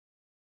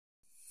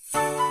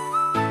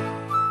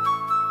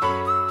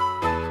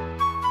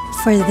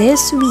For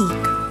this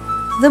week,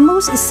 the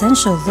most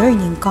essential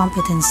learning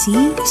competency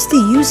is to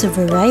use a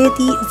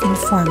variety of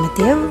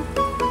informative,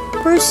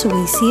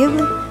 persuasive,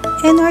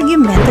 and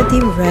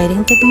argumentative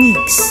writing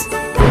techniques.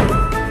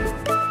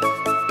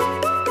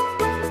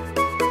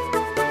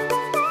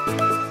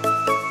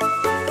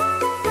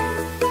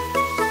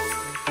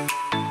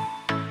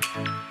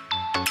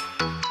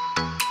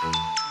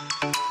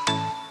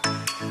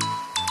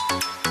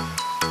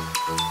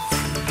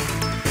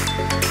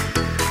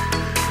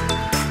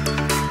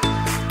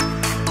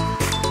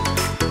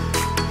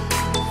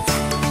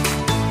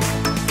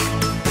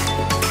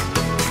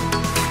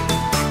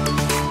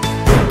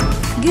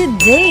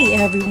 Good day,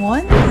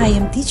 everyone! I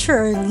am Teacher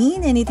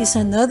Arlene, and it is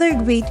another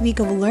great week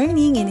of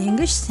learning in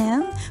English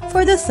 10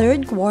 for the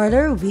third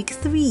quarter, week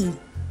 3.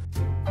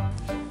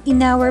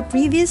 In our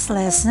previous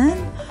lesson,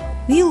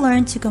 we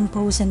learned to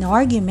compose an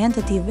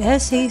argumentative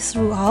essay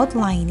through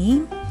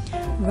outlining,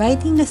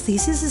 writing a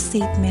thesis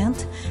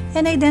statement,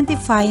 and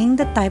identifying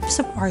the types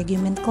of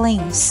argument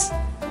claims.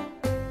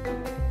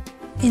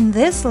 In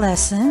this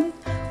lesson,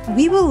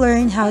 we will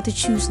learn how to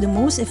choose the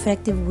most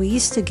effective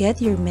ways to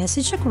get your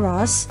message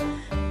across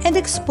and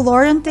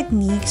explore on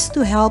techniques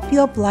to help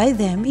you apply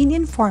them in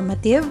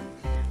informative,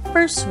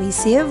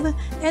 persuasive,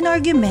 and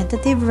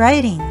argumentative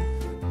writing.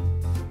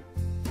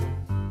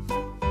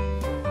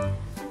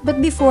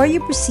 But before you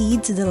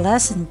proceed to the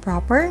lesson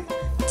proper,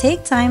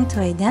 take time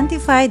to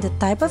identify the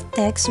type of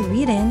text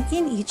written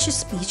in each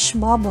speech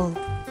bubble.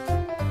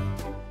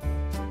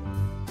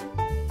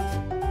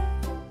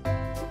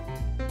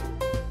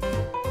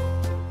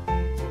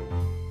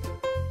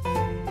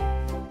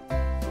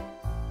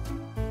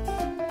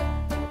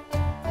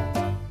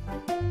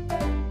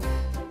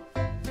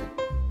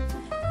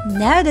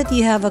 Now that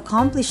you have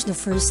accomplished the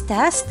first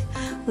task,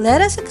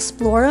 let us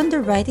explore on the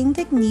writing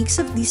techniques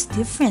of these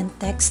different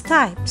text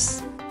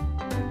types.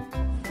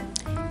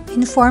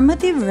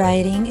 Informative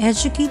writing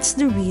educates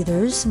the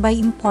readers by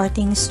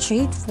imparting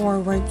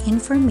straightforward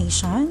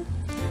information,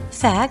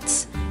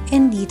 facts,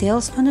 and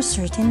details on a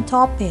certain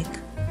topic.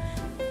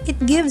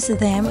 It gives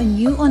them a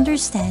new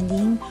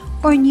understanding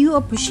or new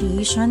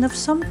appreciation of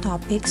some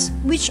topics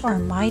which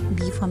might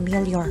be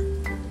familiar.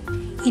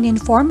 In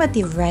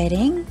informative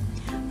writing,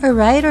 a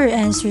writer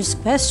answers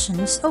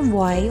questions of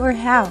why or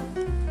how.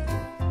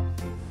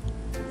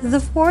 The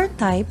four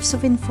types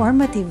of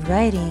informative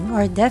writing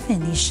are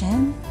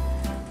definition,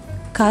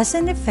 cause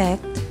and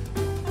effect,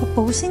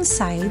 opposing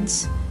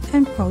sides,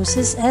 and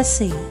process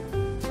essay.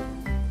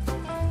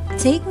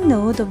 Take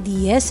note of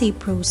the essay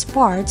prose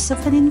parts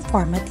of an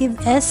informative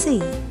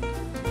essay: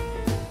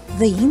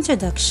 the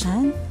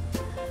introduction,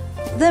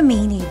 the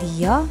main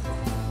idea,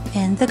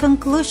 and the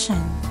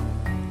conclusion.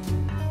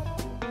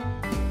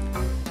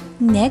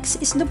 Next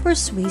is the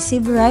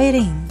persuasive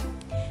writing.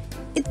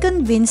 It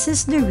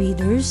convinces the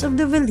readers of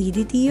the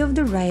validity of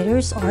the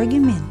writer's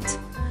argument,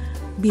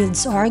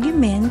 builds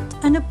argument,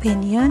 an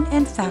opinion,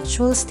 and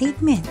factual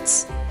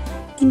statements,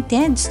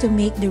 intends to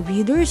make the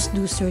readers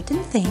do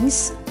certain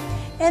things,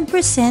 and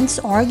presents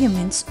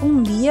arguments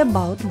only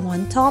about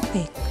one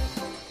topic.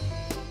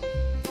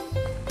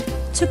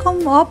 To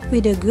come up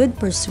with a good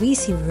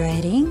persuasive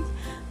writing,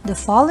 the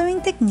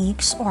following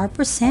techniques are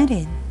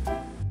presented.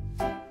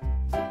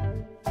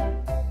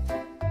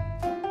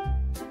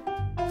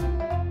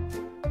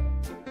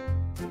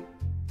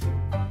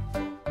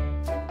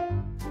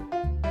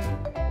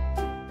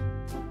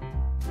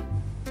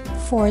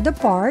 For the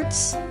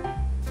parts,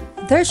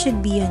 there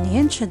should be an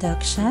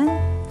introduction,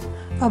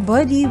 a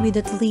body with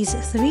at least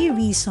 3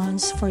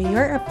 reasons for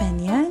your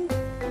opinion,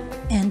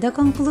 and a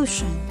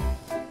conclusion.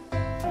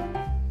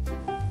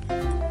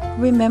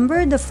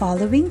 Remember the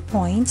following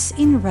points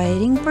in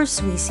writing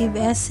persuasive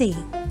essay.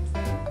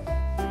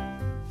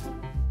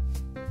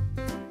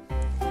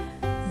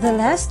 The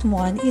last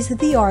one is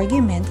the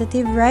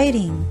argumentative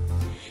writing.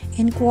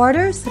 In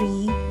quarter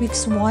 3,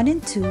 weeks 1 and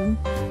 2,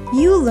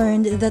 you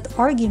learned that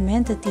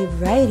argumentative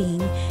writing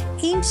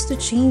aims to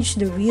change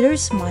the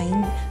reader's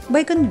mind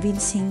by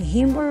convincing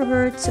him or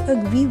her to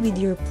agree with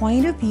your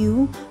point of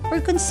view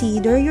or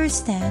consider your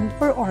stand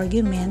or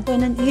argument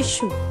on an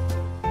issue.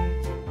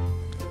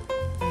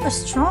 A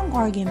strong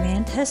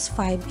argument has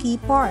 5 key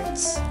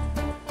parts.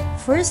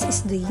 First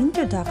is the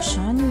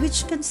introduction,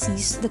 which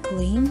consists the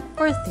claim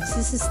or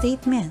thesis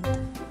statement.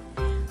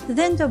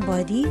 Then the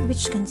body,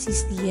 which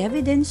consists the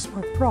evidence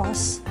or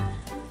pros,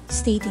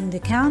 stating the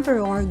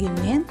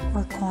counter-argument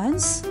or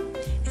cons,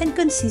 and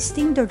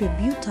consisting the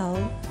rebuttal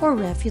or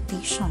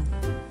refutation.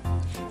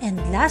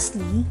 And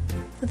lastly,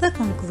 the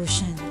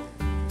conclusion.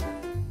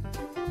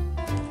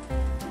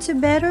 To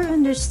better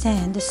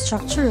understand the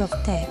structure of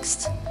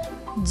text,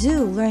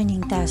 do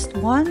Learning Task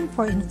 1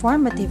 for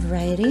informative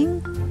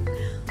writing,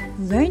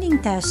 Learning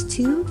Task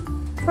 2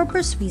 for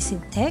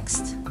persuasive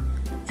text,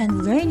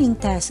 and Learning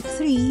Task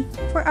 3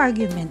 for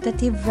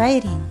argumentative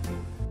writing.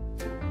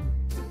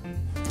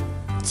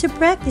 To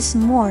practice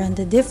more on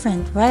the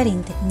different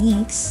writing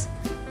techniques,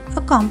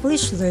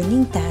 accomplish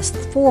Learning Task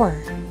 4.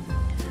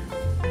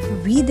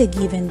 Read the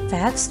given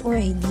facts or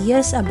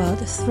ideas about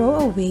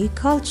throwaway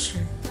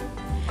culture.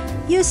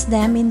 Use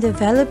them in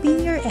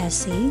developing your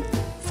essay,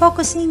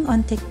 focusing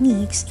on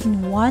techniques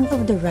in one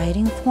of the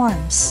writing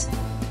forms: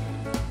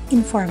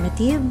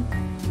 informative,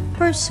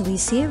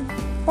 persuasive,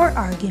 or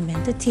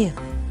argumentative.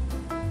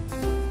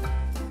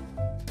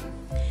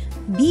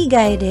 Be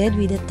guided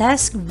with the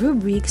task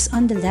rubrics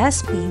on the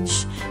last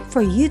page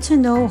for you to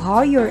know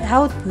how your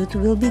output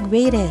will be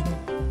graded.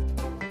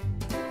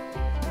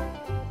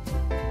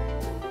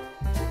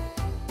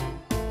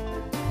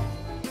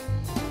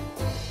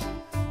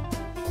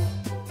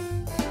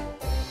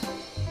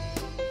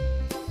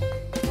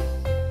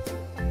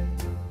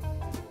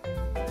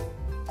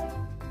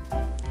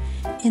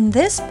 In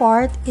this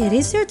part, it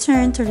is your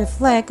turn to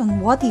reflect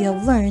on what you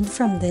have learned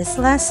from this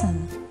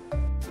lesson.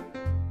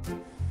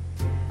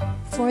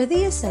 For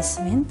the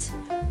assessment,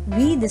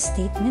 read the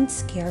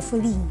statements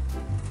carefully.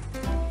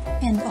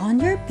 And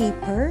on your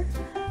paper,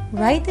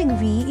 write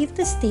agree if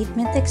the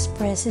statement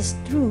expresses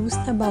truth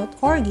about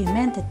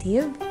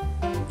argumentative,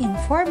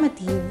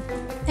 informative,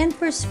 and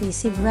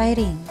persuasive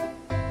writing,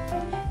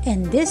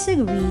 and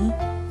disagree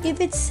if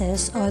it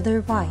says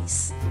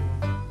otherwise.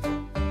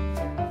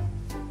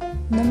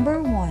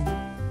 Number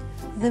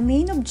 1. The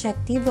main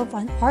objective of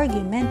an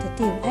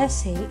argumentative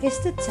essay is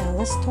to tell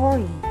a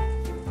story.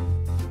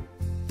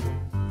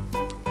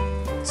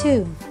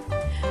 2.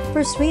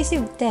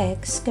 Persuasive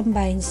text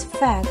combines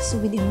facts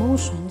with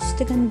emotions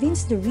to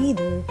convince the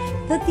reader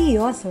that the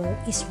author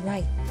is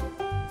right.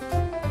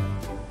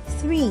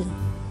 3.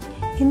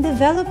 In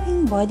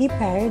developing body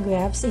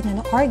paragraphs in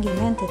an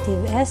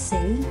argumentative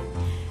essay,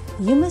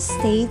 you must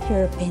state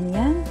your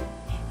opinion,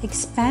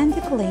 expand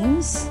the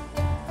claims,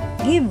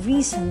 give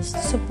reasons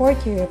to support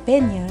your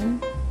opinion,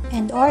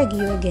 and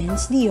argue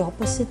against the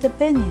opposite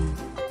opinion.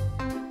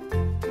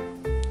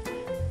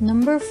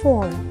 Number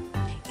 4.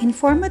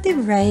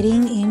 Informative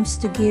writing aims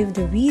to give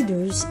the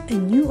readers a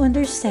new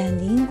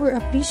understanding or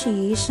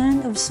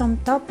appreciation of some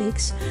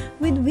topics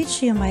with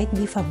which you might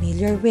be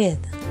familiar with.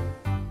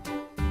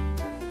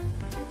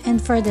 And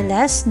for the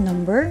last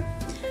number,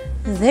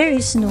 there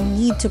is no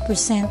need to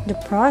present the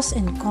pros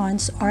and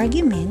cons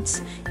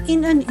arguments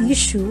in an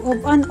issue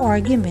of an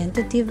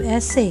argumentative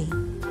essay.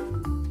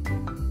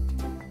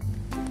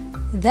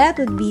 That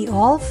would be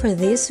all for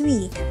this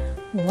week.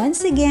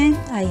 Once again,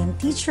 I am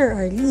Teacher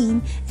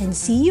Arlene and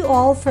see you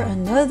all for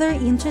another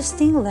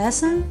interesting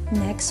lesson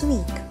next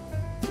week.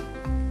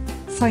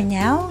 For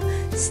now,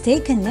 stay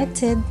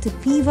connected to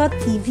Pivot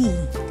TV,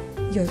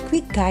 your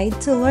quick guide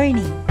to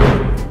learning.